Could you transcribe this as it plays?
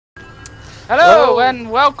Hello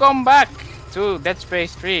and welcome back to Dead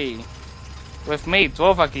Space 3 with me,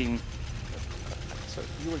 Dworvakhiin. So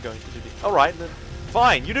you were going to do the... Alright then,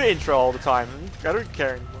 fine, you do intro all the time, I don't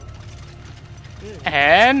care anymore. Yeah.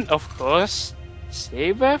 And, of course,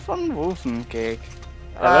 Saber from Dworvakhiin.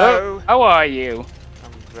 Hello, how are you?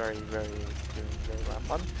 I'm doing very well.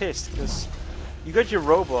 I'm pissed because you got your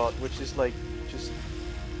robot, which is like, just...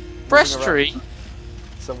 Press tree.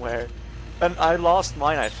 Somewhere. And I lost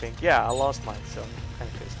mine, I think. Yeah, I lost mine, so I'm kind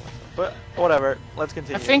of pissed myself. But whatever, let's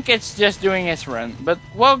continue. I think it's just doing its run, but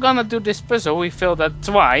we're gonna do this puzzle. We failed that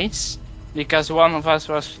twice because one of us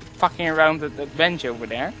was fucking around at that bench over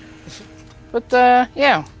there. But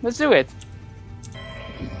yeah, let's do it.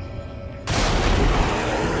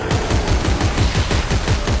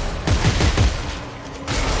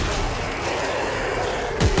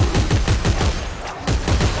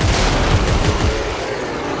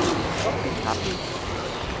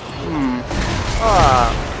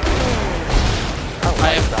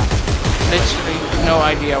 I have literally no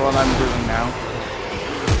idea what I'm doing now.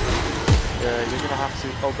 Yeah, you're gonna have to...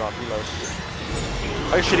 Oh god, reload.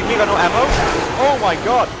 Are you shitting me? I got no ammo? Oh my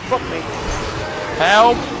god, fuck me.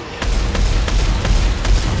 Help!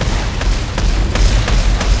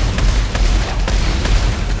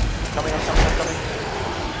 I'm coming.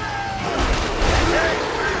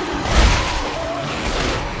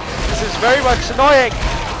 This is very much annoying!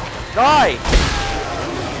 Die!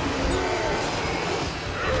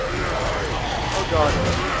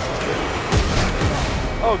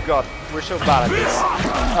 Oh god, we're so bad at this.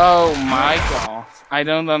 Oh my god. I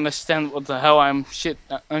don't understand what the hell I'm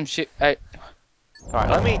Alright,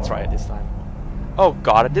 let me try it this time. Oh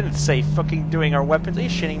god, it didn't say fucking doing our weapons. Are you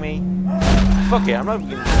shitting me? Fuck it, I'm not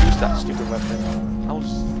even gonna use that stupid weapon. I'll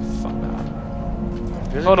just... fuck that.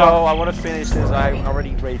 Just Hold go, on. I wanna finish this. I'm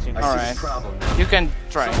already raging. Alright, you can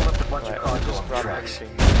try.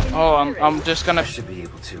 Oh, I'm just gonna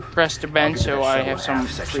press the bench so I have some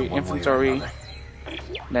free inventory.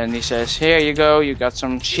 Then he says, here you go, you got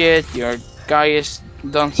some shit, your guy has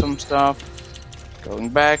done some stuff. Going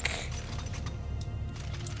back.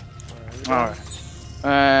 Alright.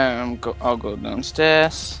 I'll go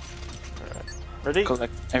downstairs. Alright. Ready?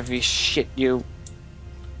 Collect every shit you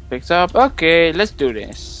picked up. Okay, let's do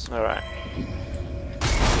this. Alright.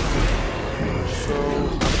 So,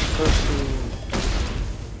 I'm supposed to do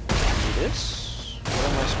this? What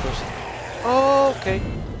am I supposed to do? Oh, okay.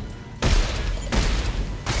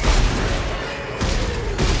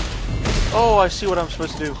 Oh, I see what I'm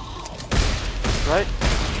supposed to do. Right?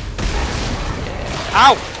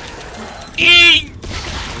 Ow! Eee!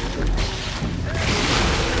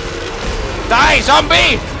 Die,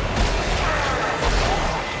 zombie!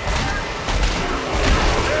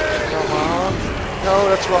 Come on. No,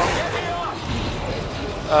 that's wrong.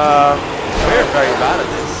 We're very bad at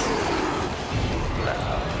this.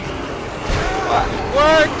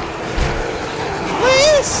 Work!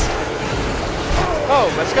 Please! Oh,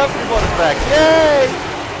 my scavenger bot is back.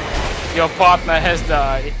 Yay! Your partner has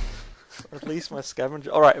died. Or at least my scavenger...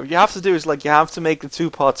 Alright, what you have to do is, like, you have to make the two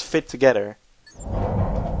pots fit together.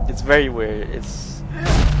 It's very weird. It's...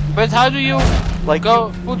 But how do you like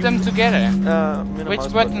put them together? Which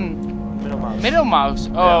button? Middle mouse. Middle mouse?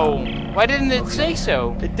 Oh, yeah. Why didn't it say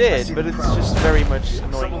so? It did, but it's just very much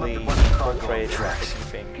annoyingly portrayed.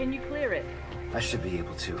 Can you clear it? I should be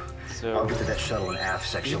able to. So I'll get to that shuttle in half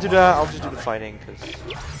section. You do that, I'll just do the fighting, because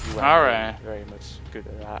you are very much good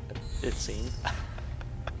at that, it seems.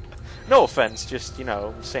 No offense, just, you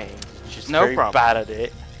know, I'm saying, just no very problem. bad at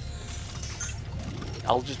it.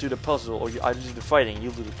 I'll just do the puzzle, or I'll just do the fighting,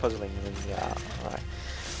 you'll do the puzzling, and then, yeah, alright.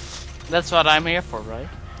 That's what I'm here for, right?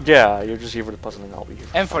 Yeah, you're just here for the puzzling, I'll be here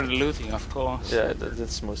for and for the looting, of course. Yeah,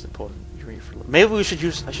 that's most important. You're here for maybe I should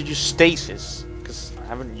use stasis, because I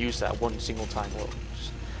haven't used that one single time. Well,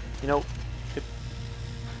 just, you know,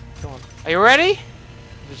 go on. Are you ready?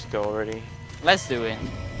 Just go already. Let's do it.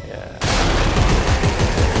 Yeah.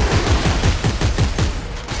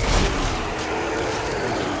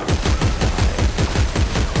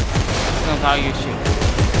 That's not how you shoot.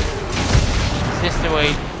 Is this the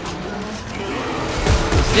way?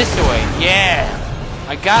 Is this the way? Yeah!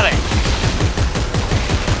 I got it!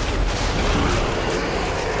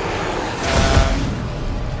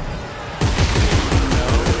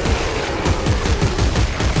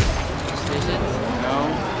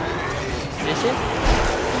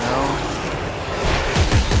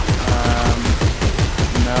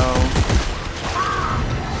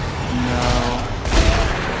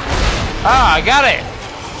 Ah, I got it!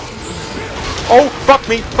 Oh, fuck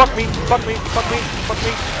me!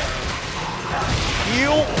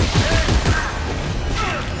 Heal!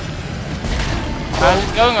 How's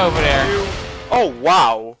it going over there? Oh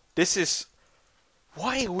wow! This is...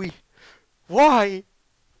 Why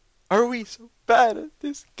are we so bad at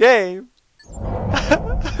this game?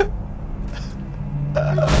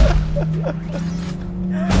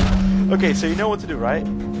 Okay, so you know what to do, right?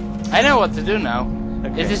 I know what to do now.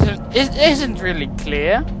 Okay. It isn't really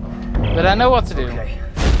clear, but I know what to do. Okay.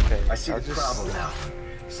 Okay. I see the problem now.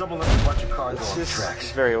 Someone left a bunch of cargo on the This tracks.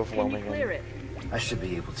 is very Can you overwhelming. clear it? I should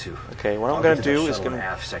be able to. Okay, what I'm I'll gonna get to do that is shuttle gonna in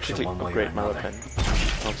half section quickly one way or upgrade my another. weapon.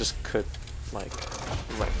 I'll just cut, like,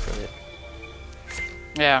 right from it.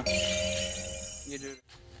 Yeah. You do.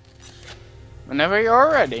 Whenever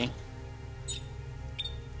you're ready.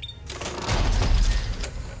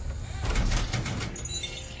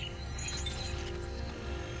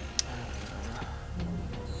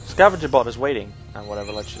 Scavenger bot is waiting. And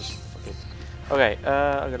whatever, let's just fuck it. Okay,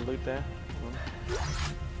 I got a loot there. Okay,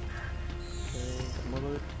 more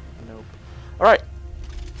loot? Nope. Alright.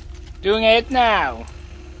 Doing it now.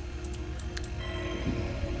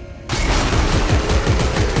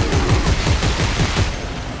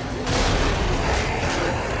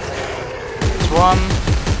 It's one.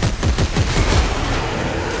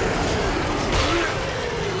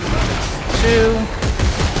 Two.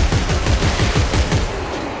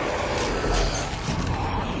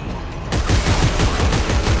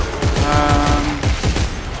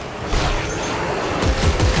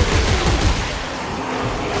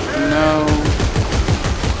 No.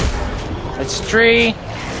 It's three.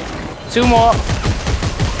 Two more.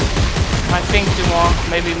 I think two more,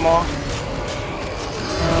 maybe more.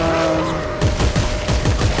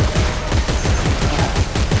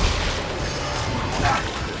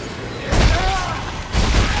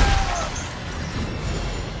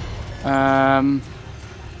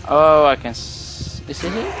 Oh, I can. Is it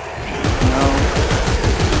here? No.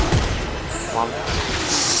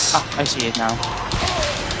 Ah, I see it now.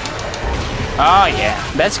 Oh yeah,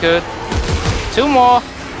 that's good. Two more.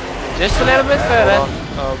 Just a little bit further.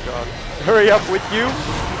 Oh god. Hurry up with you!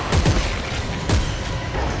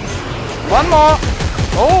 One more.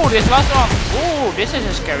 Oh, this last one. Oh, this is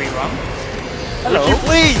a scary one. Hello. Would you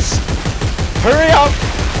please? Hurry up!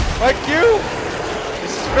 Thank you!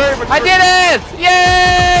 This is very much... I did it!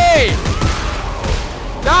 Yay!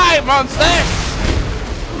 Die, monster!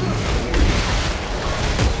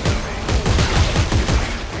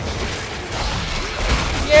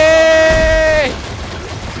 Yay!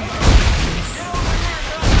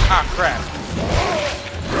 Ah, crap.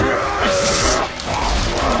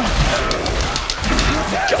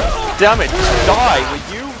 God damn it! Die, will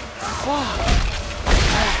you? Fuck.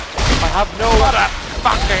 I have no...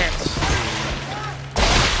 Motherfuckers!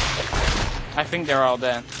 I think they're all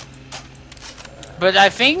dead. But I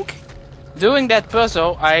think, doing that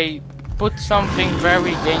puzzle, I put something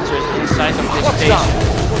very dangerous inside of this station.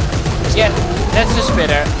 Yeah, that's the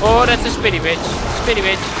spitter. Oh, that's a spitty bitch. Spitty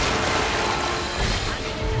bitch.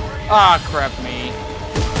 Ah, crap me.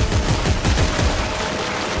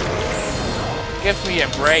 Give me a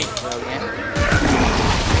break, bro, yeah.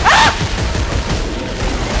 Ah!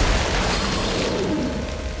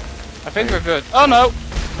 I think we're good. Oh no,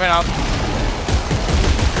 we're not.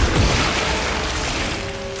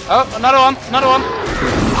 Oh, another one, another one.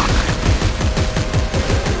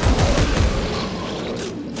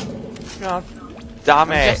 God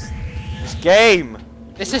damn it! Just- This game!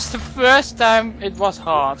 This is the first time it was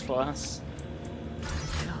hard for us.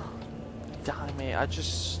 Damn it, I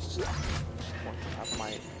just want to have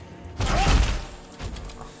my...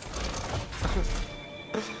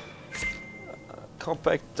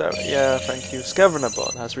 Compact... yeah, thank you. Scavenger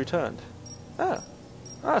bot has returned. Ah.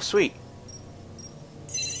 Ah, sweet.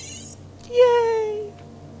 Yay!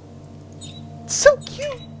 So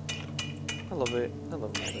cute! I love it. I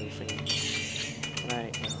love my little thingy.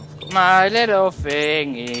 Right, now, of course. My little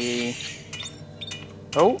thingy.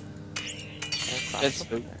 Oh, That's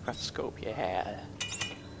a scope, yeah.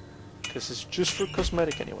 Because it's just for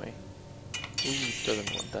cosmetic anyway. Who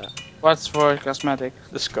doesn't want that? what's for cosmetic?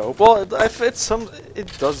 The scope. Well, if it's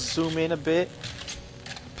it does zoom in a bit,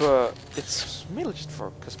 but it's mainly just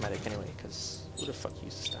for cosmetic anyway. Because who the fuck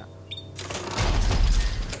uses that?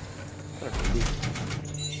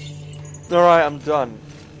 Alright, I'm done.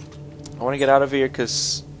 I want to get out of here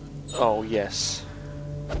because... Oh, yes.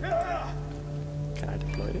 Can I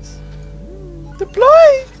deploy this?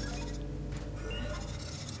 Deploy!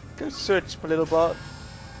 Go search, my little bot.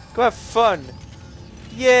 Go have fun.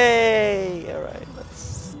 Yay! Alright,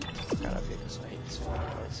 let's get out of here because I hate this fucking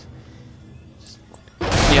place.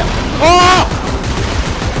 Yeah. Oh!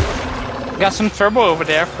 Got some trouble over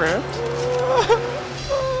there for it.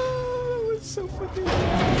 Oh, it's so fucking...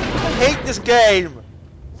 hate this game!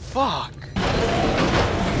 Fuck!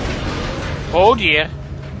 Oh dear.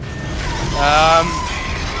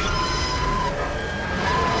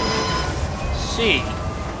 C.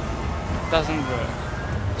 Doesn't work.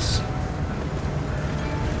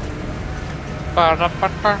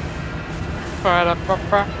 Ba-da-ba-ba.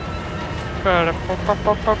 Ba-da-ba-ba.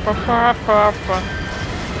 Ba-da-ba-ba-ba-ba-ba-ba-ba.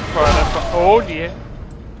 Oh dear.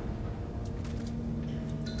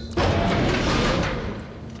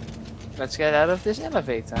 Let's get out of this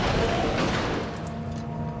elevator.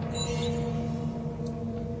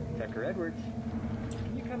 Dr. Edwards,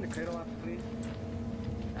 can you come to Cradle Office, please?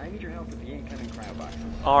 I need your help with the incoming cryo boxes.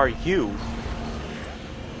 Are you?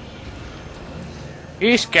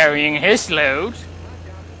 He's carrying his load.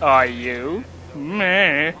 Are you?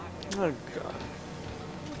 Meh. Oh god.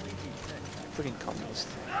 Freaking communist.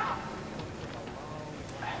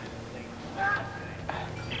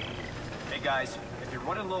 Hey guys, if you're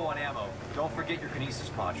running low on ammo, don't forget your kinesis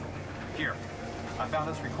module. Here, I found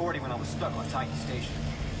this recording when I was stuck on Titan Station.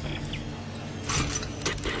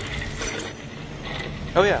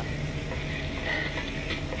 Oh yeah.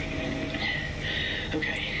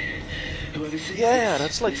 Okay. Whoever sees Yeah, this,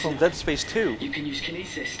 that's like from Dead Space 2. you can use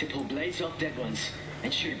kinesis to pull blades off dead ones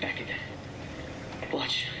and shoot it back again.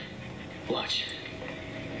 Watch. Watch.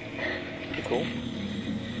 Pretty cool.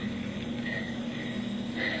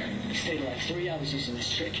 Stayed alive 3 hours using this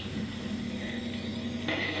trick.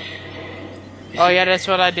 Oh yeah, that's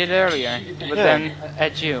what I did earlier. But Yeah. then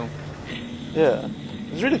at you. Yeah.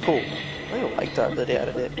 It's really cool. I don't like that they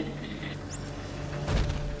added it.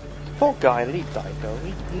 Poor guy, that he died though.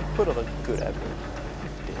 He put on a good effort. He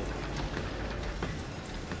did.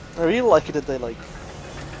 I really like it that they like...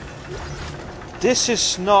 This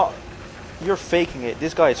is not... You're faking it.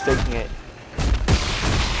 This guy is faking it.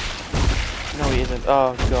 No, he isn't.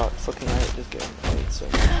 Oh god, fucking I hate this game. I hate it so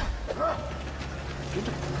much. Did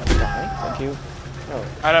you die? Thank you. Oh,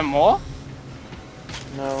 Are there more?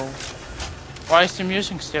 no. Why is the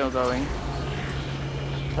music still going?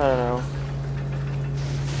 I don't know.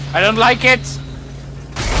 I don't like it!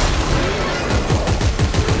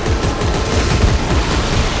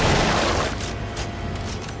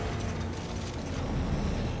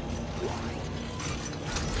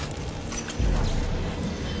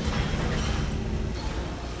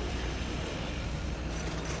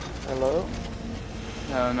 Hello?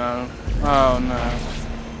 No, no. Oh no.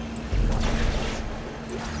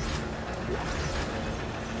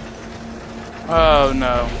 Oh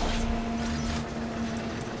no.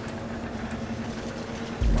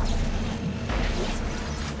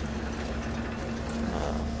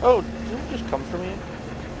 Oh, did you just come from here?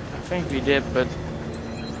 I think we did, but...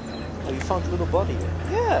 Oh, you found a little body.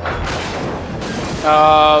 Yeah.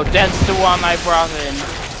 Oh, that's the one I brought in.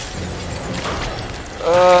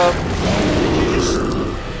 Did you just...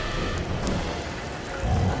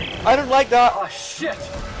 I don't like that. Oh shit!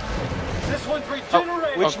 This one's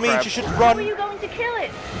regenerating! Which Oh, means crap. you should How run. are you going to kill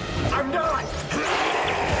it? I'm not!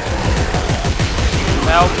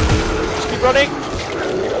 Help. Just keep running.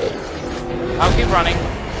 I'll keep running.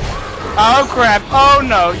 Oh crap. Oh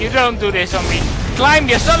no, you don't do this on me. Climb,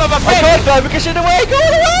 you son of a I bitch! can't climb because you're in the way. Go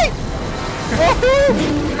away!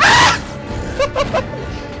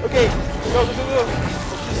 Okay, go.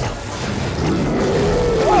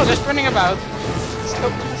 Oh, they're spinning about. Just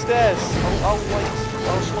come to the stairs. I'll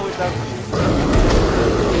slow it down.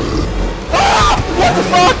 Ah! What the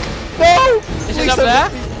fuck? No! Is Please it up don't there?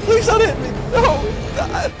 hit me. Please don't hit me. No!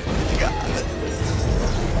 God.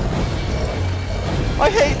 I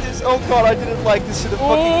hate this. Oh god, I didn't like this in the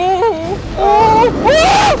fucking... Oh!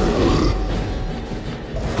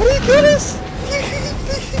 How do you kill this?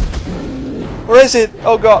 Where is it?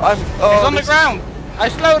 Oh god, I'm... Oh, It's on the ground. I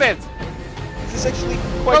slowed it. This is actually Go,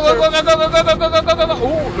 quite go, go, terrible. go, go, go, go, go, go, go, go.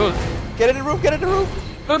 Ooh, look. Get in the room, get in the room.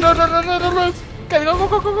 No, no, no, no, no, no, no. Okay, go, go,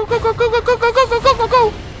 go, go, go, go, go, go, go, go, go, go, go, go,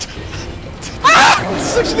 go. This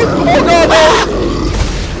is actually... Oh god, no!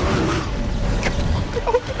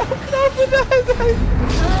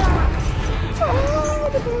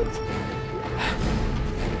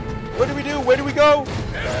 What do we do? Where do we go?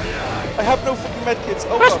 I have no fucking medkits.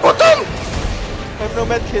 Oh Press god. button. I have no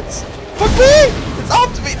medkits. Fuck me! It's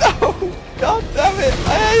after me! No! God damn it! I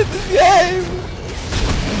hate this game!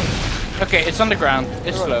 Okay, it's on the ground.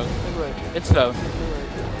 It's slow. Alright, It's slow.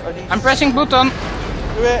 I need... I'm pressing button.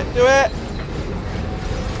 Do it! Do it!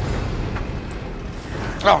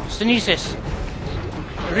 Oh, stasis.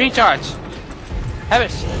 Recharge. Have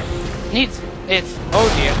it. Need it. Oh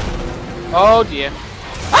dear. Oh dear.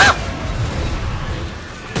 Ah!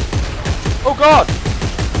 Oh god!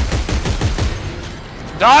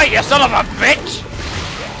 Die, you son of a bitch!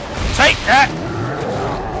 Take that!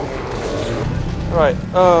 Right.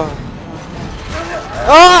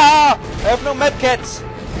 Ah! I have no medkits.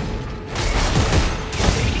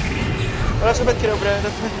 Oh, that's a medkit over there.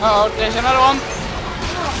 That's a medkit. Uh oh, there's another one.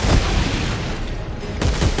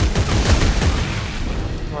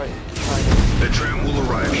 Right. The tram will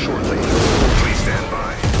arrive shortly. Please stand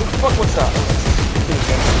by. What the fuck was that?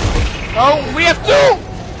 Oh, we have two!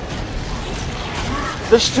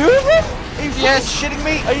 There's two of them? Are you Yes. fucking shitting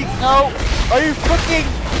me? Are you? No. Are you fucking?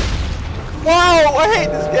 Wow! I hate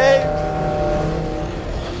this game.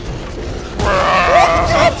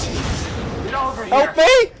 Get over here! Help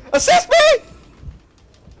me! Assist me!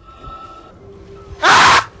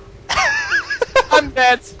 Ah! I'm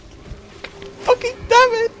dead. Fucking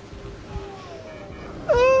damn it!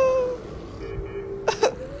 Oh.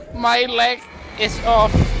 My leg is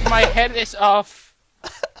off. My head is off.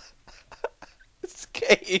 This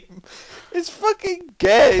game. It's fucking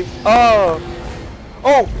game. Oh.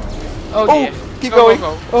 Oh. Oh dear. Keep Go, going.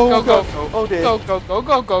 Go, Oh, go, God. go, go. Oh dear. Go, go, go,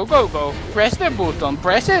 go, go, go, go. Press the button.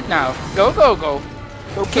 Press it now. Go, go, go.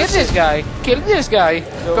 Go Kill press this it. guy. Kill this guy.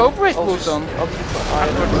 No, Go press I'll just- button. I'll keep my eye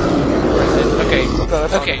on it. Press it. Okay. God, I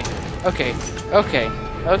found Okay. Okay. Okay.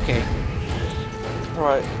 Okay.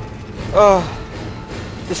 Right.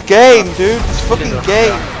 This game, dude. This fucking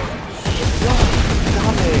game.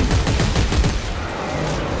 Damn it.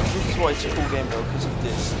 This is why it's a cool game though, because of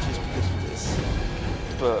this. Just because of this.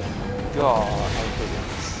 But, God, I hate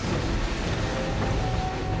this.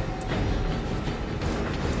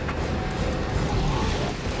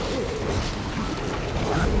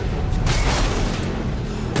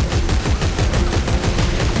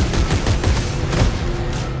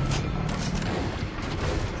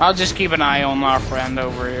 I'll just keep an eye on our friend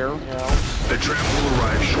over here. Yeah. The tram will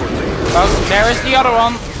arrive shortly. Oh, there is the other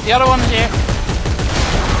one. The other one is here.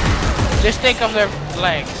 Just take off their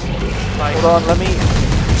legs. Like, Hold on, let me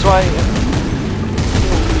try and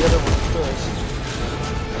kill the other one first.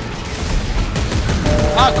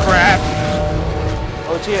 oh crap.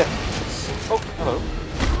 Oh, it's here. Oh, hello.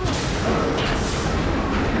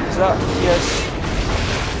 Is that? Yes.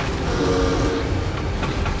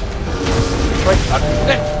 Right.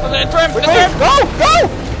 The tram, the Wait, tram. go! Go!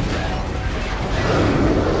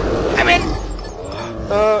 I'm in.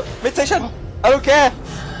 Mid-station! I don't care!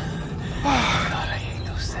 God, I hate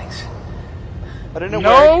those things. I don't know where.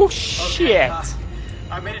 No Okay, shit.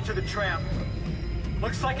 I made it to the tram.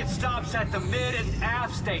 Looks like it stops at the mid and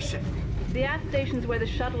aft station. The aft station's where the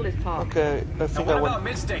shuttle is parked. Okay, I And think what I about went.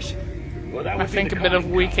 mid station? Well, that I would be think the a bit of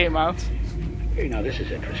conning we tower. came out. Hey, now this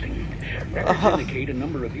is interesting. Records indicate a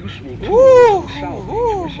number of useful tools Woo! in salvage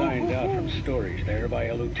were signed out from storage there by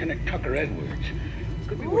a Lieutenant Tucker Edwards.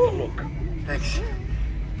 Could be worth a look. Thanks.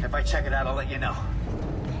 If I check it out, I'll let you know.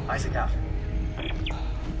 Isaac out.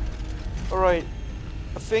 Alright.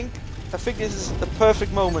 I think this is the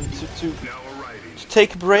perfect moment to Now arriving.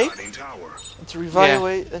 take a break Conning tower. and to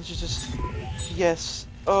reevaluate and to just. Yes.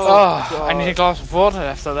 Oh, Oh, God. I need a glass of water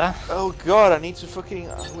after that. Oh god, I need to fucking.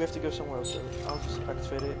 We have to go somewhere else. So I'll just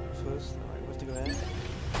activate it first. Alright, we have to go in.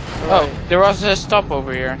 Oh, there was a stop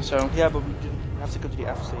over here, so. Yeah, but we didn't have to go to the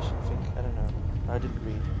after station, I think. I don't know. I didn't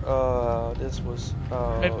read. This was.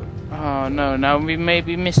 Oh no, now we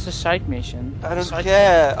maybe missed the side mission. I don't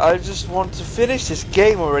care. I just want to finish this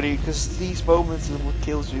game already because these moments are what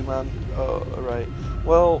kills you, man. Oh, alright.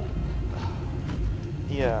 Well.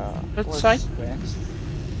 Yeah. But let's- side quest.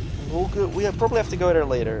 We'll go, we probably have to go there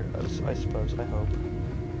later, I suppose, I hope.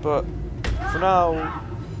 But for now,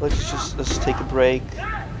 let's take a break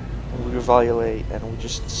and we evaluate and we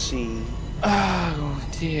just see. Oh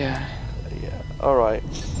dear. Yeah. All right.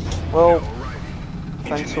 Well,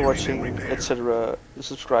 thanks for watching, etc.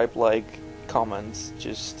 Subscribe, like, comment,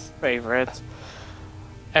 just Favorite.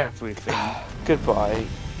 Everything. goodbye.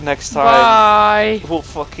 Next time Bye. we'll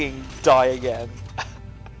fucking die again.